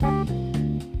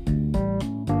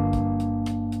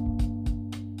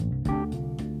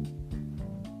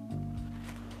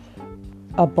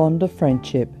A bond of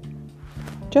friendship.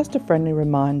 Just a friendly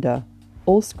reminder,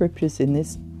 all scriptures in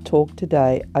this talk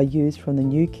today are used from the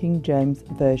New King James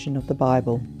Version of the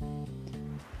Bible.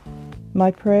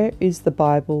 My prayer is the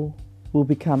Bible will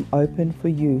become open for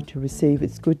you to receive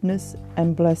its goodness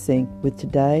and blessing with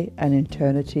today and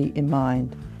eternity in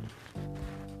mind.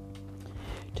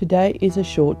 Today is a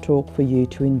short talk for you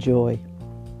to enjoy.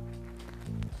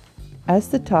 As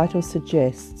the title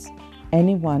suggests,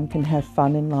 anyone can have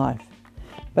fun in life,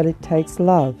 but it takes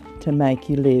love to make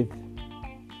you live.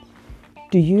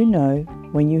 Do you know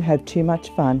when you have too much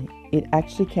fun, it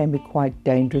actually can be quite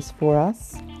dangerous for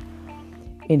us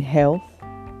in health,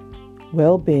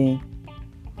 well-being,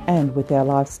 and with our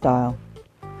lifestyle.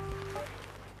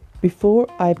 Before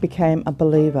I became a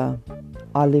believer,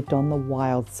 I lived on the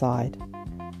wild side.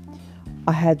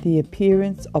 I had the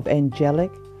appearance of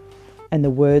angelic and the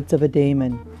words of a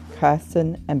demon,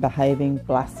 cursing and behaving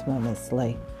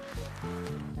blasphemously.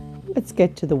 Let's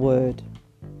get to the word.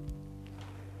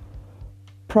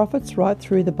 Prophets right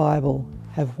through the Bible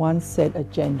have one set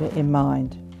agenda in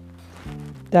mind.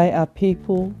 They are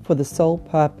people for the sole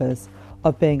purpose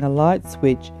of being a light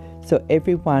switch so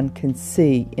everyone can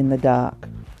see in the dark.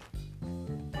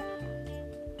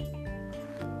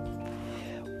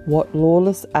 What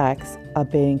lawless acts are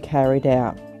being carried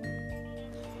out.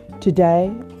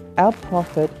 Today, our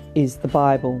prophet is the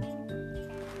Bible.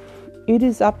 It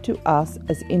is up to us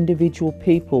as individual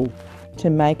people to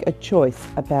make a choice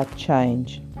about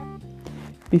change.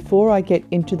 Before I get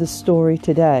into the story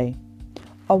today,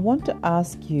 I want to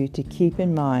ask you to keep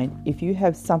in mind, if you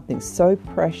have something so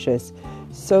precious,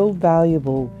 so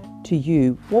valuable to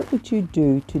you, what would you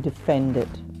do to defend it?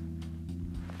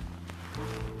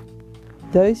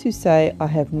 Those who say, I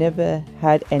have never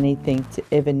had anything to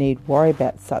ever need worry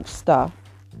about such stuff,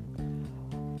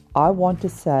 I want to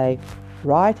say,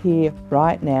 right here,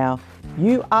 right now,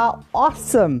 you are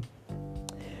awesome!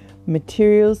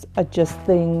 Materials are just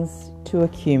things to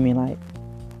accumulate.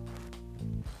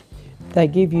 They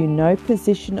give you no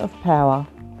position of power,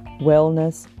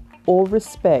 wellness, or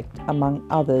respect among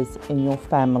others in your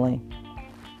family.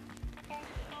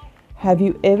 Have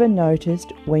you ever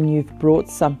noticed when you've brought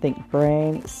something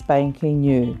brand spanking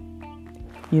new?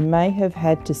 You may have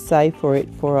had to save for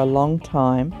it for a long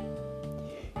time.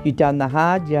 You've done the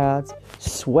hard yards,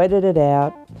 sweated it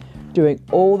out, doing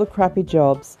all the crappy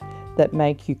jobs that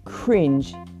make you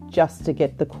cringe just to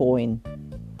get the coin.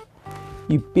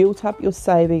 You built up your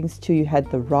savings till you had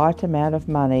the right amount of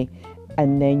money,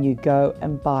 and then you go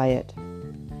and buy it.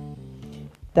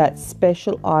 That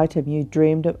special item you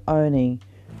dreamed of owning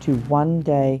to one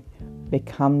day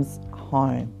becomes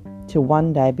home,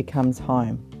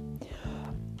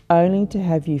 only to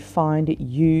have you find it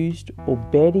used, or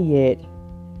better yet,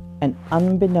 an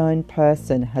unbeknown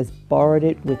person has borrowed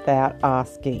it without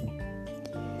asking.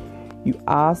 You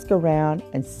ask around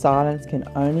and silence can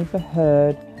only be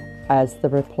heard as the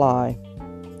reply.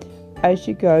 As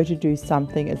you go to do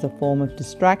something as a form of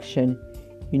distraction,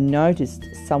 you notice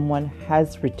someone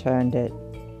has returned it.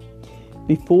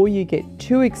 Before you get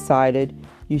too excited,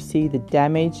 you see the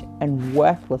damage and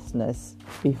worthlessness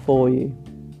before you.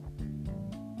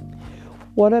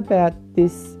 What about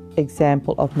this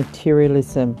example of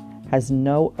materialism has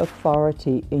no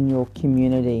authority in your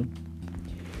community?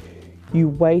 You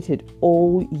waited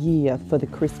all year for the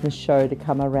Christmas show to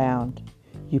come around.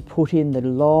 You put in the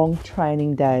long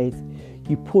training days.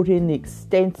 You put in the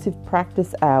extensive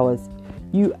practice hours.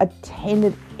 You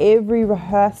attended every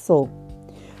rehearsal.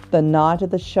 The night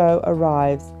of the show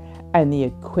arrives and the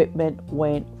equipment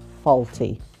went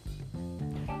faulty.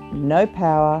 No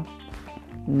power,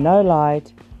 no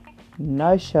light,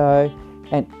 no show,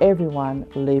 and everyone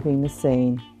leaving the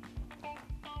scene.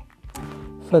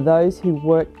 For those who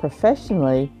work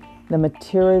professionally, the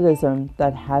materialism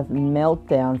that have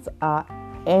meltdowns are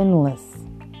endless.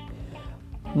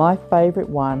 My favourite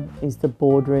one is the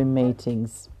boardroom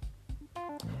meetings.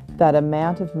 That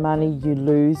amount of money you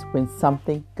lose when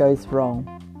something goes wrong.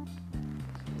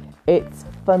 It's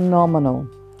phenomenal.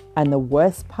 And the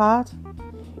worst part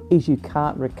is you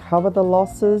can't recover the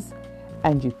losses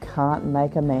and you can't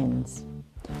make amends.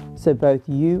 So both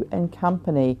you and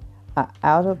company are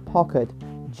out of pocket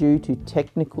due to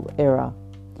technical error.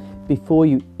 Before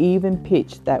you even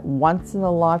pitch that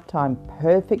once-in-a-lifetime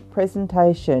perfect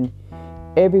presentation,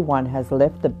 everyone has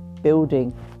left the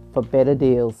building for better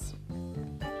deals.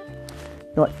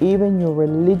 Not even your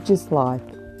religious life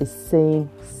is seen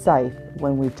safe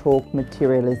when we talk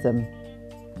materialism.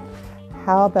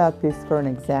 How about this for an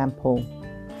example?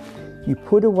 You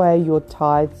put away your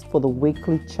tithes for the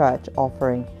weekly church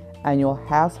offering and your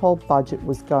household budget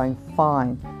was going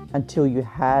fine until you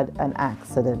had an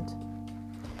accident.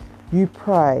 You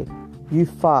pray, you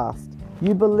fast,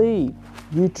 you believe,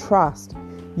 you trust,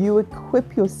 you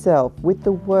equip yourself with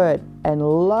the word, and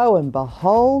lo and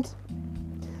behold,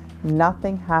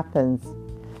 nothing happens,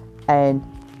 and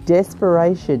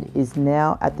desperation is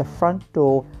now at the front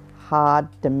door, hard,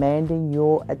 demanding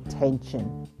your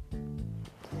attention.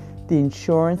 The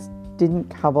insurance didn't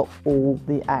cover all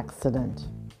the accident.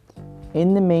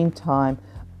 In the meantime,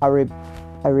 a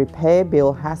repair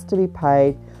bill has to be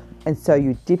paid, and so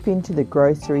you dip into the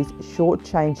groceries,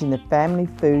 shortchanging the family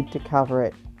food to cover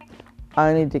it,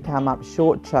 only to come up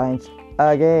shortchanged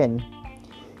again.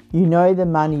 You know the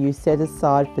money you set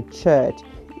aside for church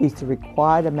is the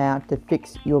required amount to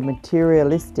fix your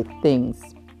materialistic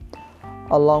things,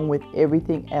 along with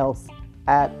everything else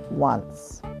at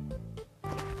once.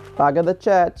 Bugger the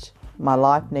church. My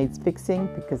life needs fixing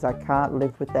because I can't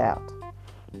live without.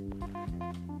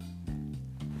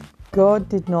 God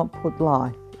did not put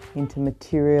life into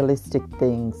materialistic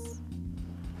things.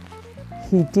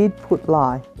 He did put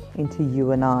life into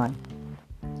you and I.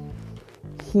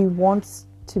 He wants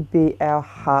to be our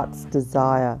heart's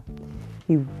desire.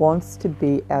 He wants to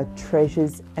be our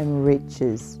treasures and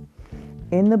riches.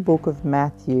 In the book of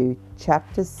Matthew,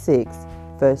 chapter 6,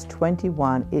 verse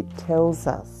 21, it tells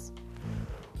us,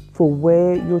 "For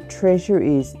where your treasure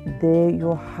is, there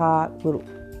your heart will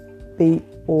be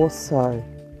also."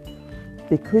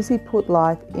 Because He put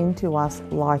life into us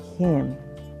like Him.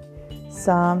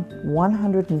 Psalm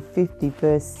 150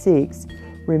 verse 6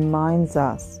 reminds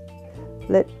us,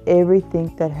 "Let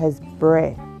everything that has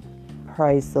breath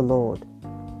praise the Lord."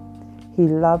 He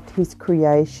loved His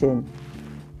creation,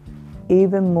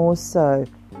 even more so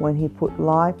when He put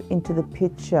life into the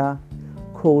picture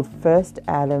called first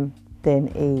Adam, then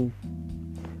Eve.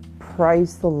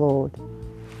 Praise the Lord.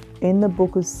 In the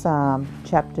book of Psalm,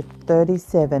 chapter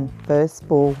 37, verse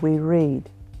 4, we read,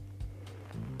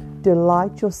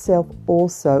 "Delight yourself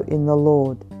also in the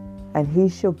Lord, and He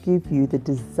shall give you the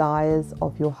desires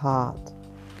of your heart."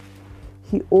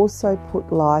 He also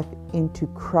put life into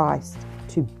Christ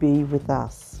to be with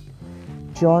us.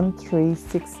 John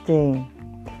 3:16,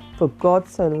 "For God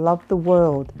so loved the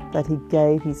world that He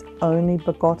gave His only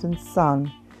begotten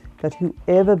Son, that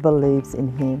whoever believes in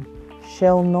Him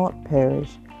shall not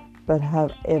perish, but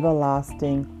have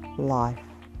everlasting life."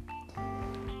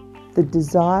 The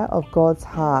desire of God's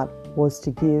heart was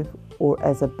to give, or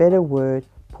as a better word,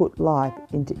 put life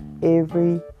into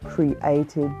every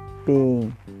created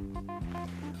being.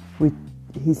 With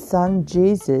His Son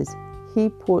Jesus, He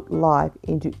put life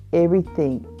into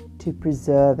everything to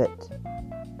preserve it.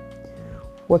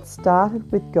 What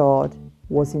started with God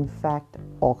was in fact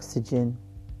oxygen.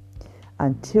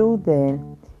 Until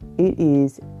then, it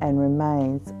is and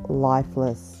remains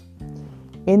lifeless.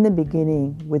 In the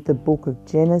beginning, with the book of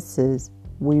Genesis,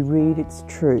 we read its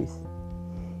truth.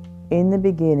 In the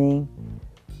beginning,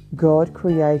 God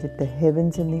created the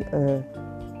heavens and the earth.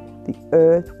 The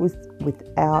earth was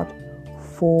without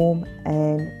form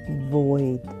and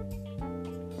void,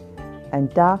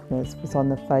 and darkness was on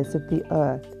the face of the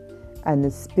earth, and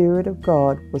the Spirit of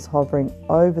God was hovering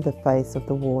over the face of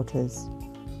the waters.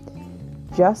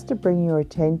 Just to bring your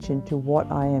attention to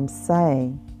what I am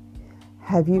saying,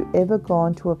 have you ever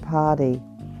gone to a party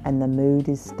and the mood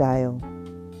is stale?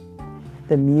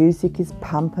 The music is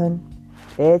pumping,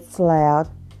 it's loud,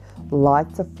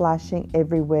 lights are flashing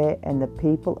everywhere, and the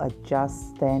people are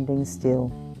just standing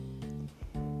still.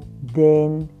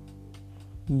 Then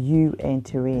you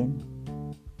enter in.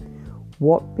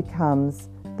 What becomes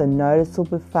the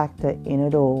noticeable factor in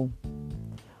it all?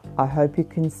 I hope you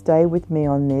can stay with me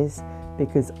on this,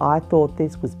 because I thought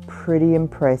this was pretty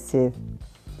impressive.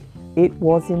 It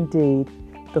was indeed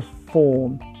the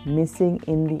form missing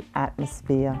in the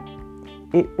atmosphere.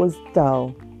 It was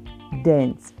dull,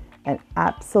 dense, and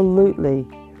absolutely,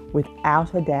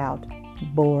 without a doubt,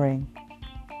 boring.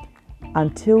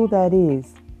 Until that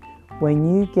is,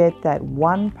 when you get that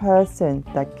one person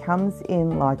that comes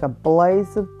in like a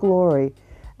blaze of glory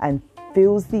and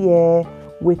fills the air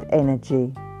with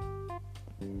energy.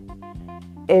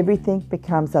 Everything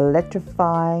becomes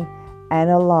electrifying and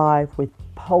alive with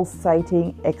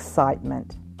pulsating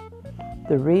excitement.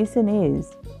 The reason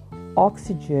is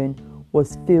oxygen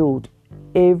was filled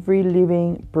every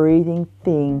living, breathing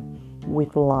thing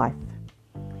with life.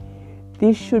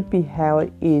 This should be how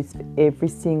it is for every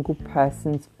single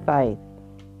person's faith.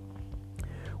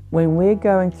 When we're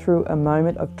going through a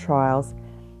moment of trials,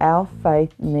 our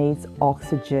faith needs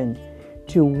oxygen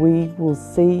till we will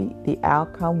see the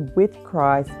outcome with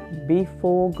Christ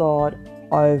before God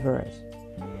over it.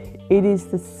 It is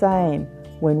the same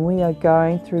when we are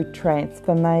going through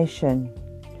transformation,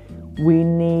 we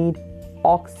need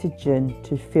oxygen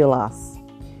to fill us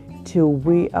till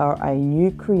we are a new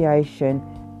creation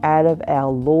out of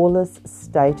our lawless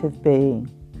state of being.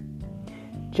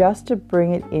 Just to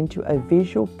bring it into a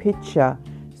visual picture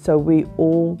so we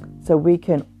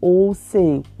can all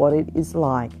see what it is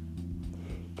like.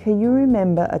 Can you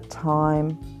remember a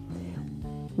time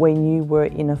when you were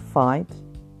in a fight?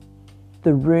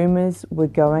 The rumors were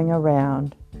going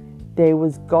around. There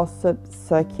was gossip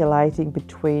circulating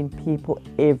between people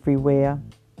everywhere.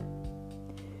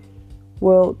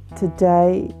 Well,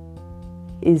 today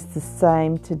is the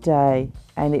same today,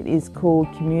 and it is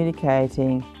called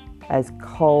communicating as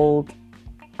cold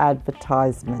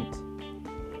advertisement.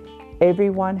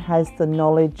 Everyone has the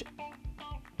knowledge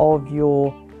of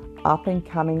your up and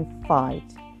coming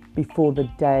fight before the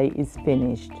day is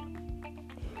finished.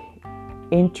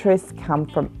 Interests come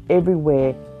from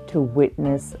everywhere to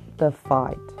witness the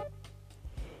fight.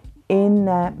 In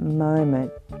that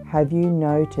moment, have you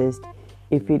noticed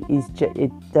if it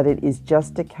is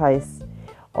just a case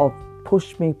of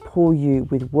push me, pull you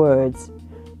with words,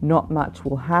 not much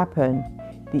will happen.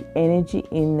 The energy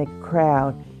in the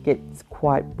crowd gets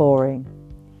quite boring.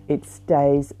 It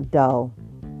stays dull.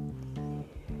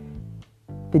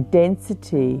 The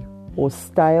density or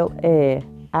stale air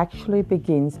actually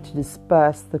begins to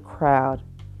disperse the crowd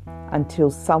until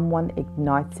someone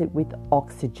ignites it with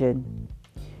oxygen.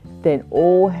 Then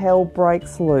all hell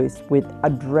breaks loose with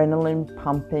adrenaline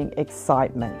pumping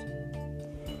excitement.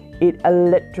 It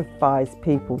electrifies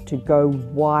people to go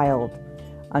wild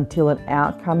until an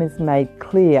outcome is made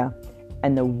clear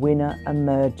and the winner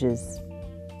emerges.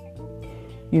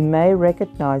 You may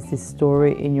recognize this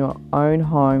story in your own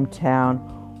hometown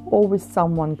or with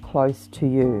someone close to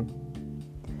you.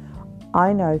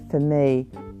 I know for me,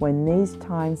 when these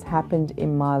times happened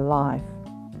in my life,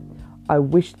 I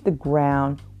wished the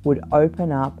ground would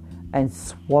open up and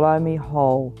swallow me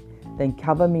whole, then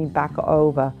cover me back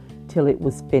over till it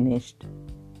was finished.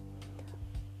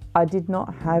 I did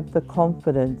not have the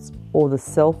confidence or the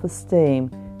self-esteem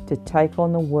to take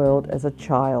on the world as a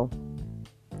child.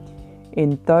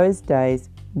 In those days,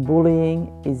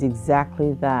 bullying is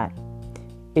exactly that.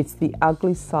 It's the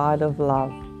ugly side of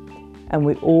love, and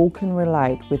we all can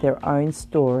relate with our own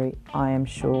story, I am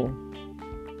sure.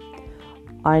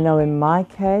 I know in my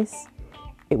case,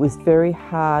 it was very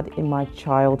hard in my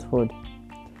childhood.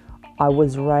 I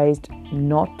was raised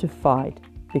not to fight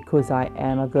because I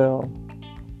am a girl.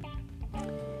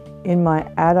 In my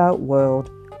adult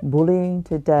world, bullying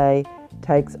today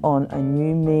takes on a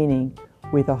new meaning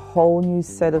with a whole new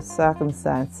set of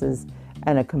circumstances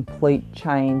and a complete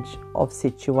change of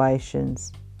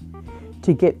situations.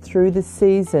 To get through the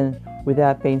season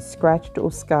without being scratched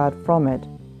or scarred from it,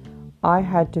 I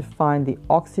had to find the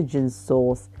oxygen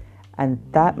source, and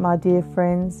that, my dear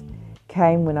friends,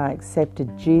 came when I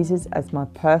accepted Jesus as my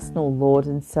personal Lord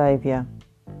and Saviour.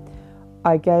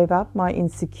 I gave up my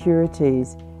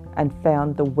insecurities and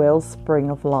found the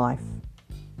wellspring of life.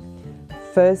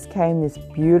 First came this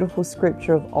beautiful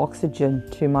scripture of oxygen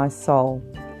to my soul,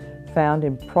 found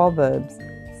in Proverbs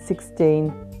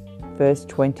 16, verse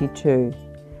 22.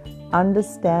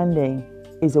 Understanding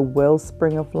is a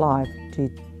wellspring of life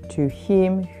to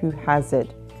him who has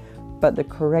it, but the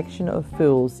correction of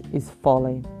fools is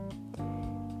folly.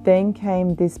 Then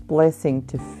came this blessing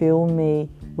to fill me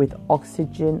with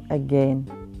oxygen again.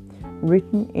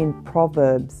 Written in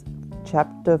Proverbs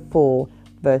chapter 4,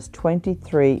 verse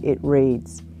 23, it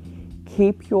reads,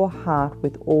 "Keep your heart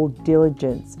with all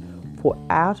diligence, for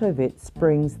out of it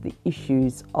springs the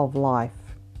issues of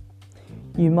life."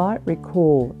 You might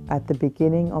recall at the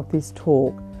beginning of this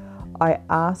talk, I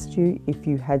asked you if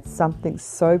you had something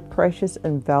so precious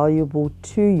and valuable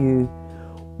to you,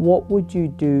 what would you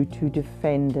do to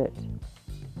defend it?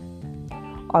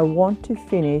 I want to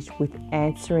finish with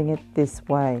answering it this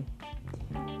way.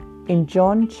 In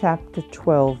John chapter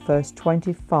 12, verse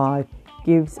 25,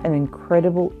 gives an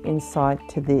incredible insight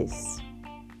to this.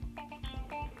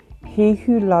 He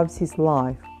who loves his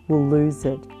life will lose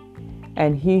it,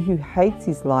 and he who hates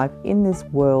his life in this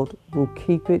world will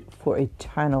keep it for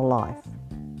eternal life.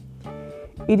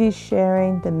 It is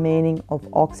sharing the meaning of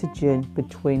oxygen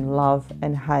between love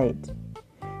and hate.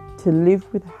 To live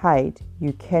with hate,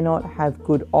 you cannot have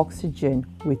good oxygen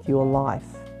with your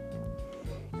life.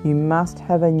 You must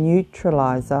have a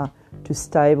neutralizer to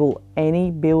stable any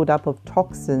buildup of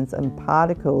toxins and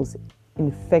particles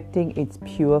infecting its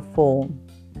pure form.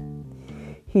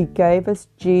 He gave us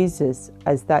Jesus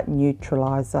as that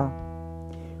neutralizer.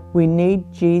 We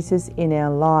need Jesus in our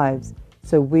lives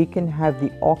so we can have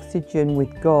the oxygen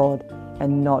with God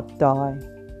and not die.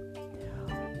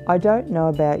 I don't know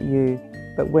about you,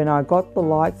 but when I got the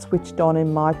light switched on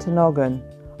in my Tenoggin,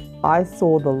 I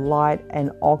saw the light and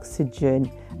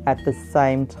oxygen at the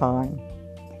same time.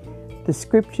 The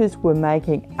scriptures were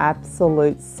making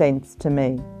absolute sense to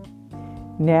me.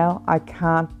 Now I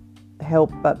can't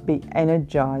help but be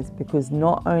energized because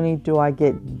not only do I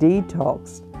get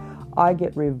detoxed, I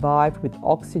get revived with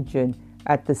oxygen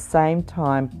at the same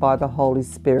time by the Holy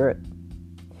Spirit.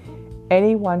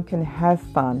 Anyone can have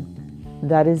fun,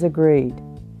 that is agreed,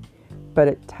 but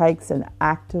it takes an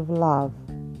act of love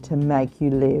to make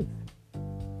you live.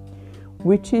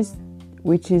 Which is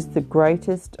the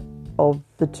greatest of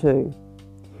the two?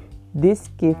 This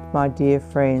gift, my dear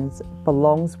friends,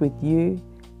 belongs with you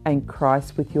and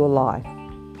Christ with your life.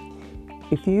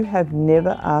 If you have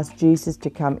never asked Jesus to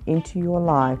come into your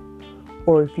life,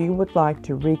 or if you would like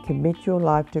to recommit your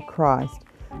life to Christ,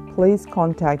 please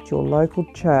contact your local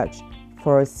church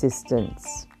for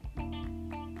assistance.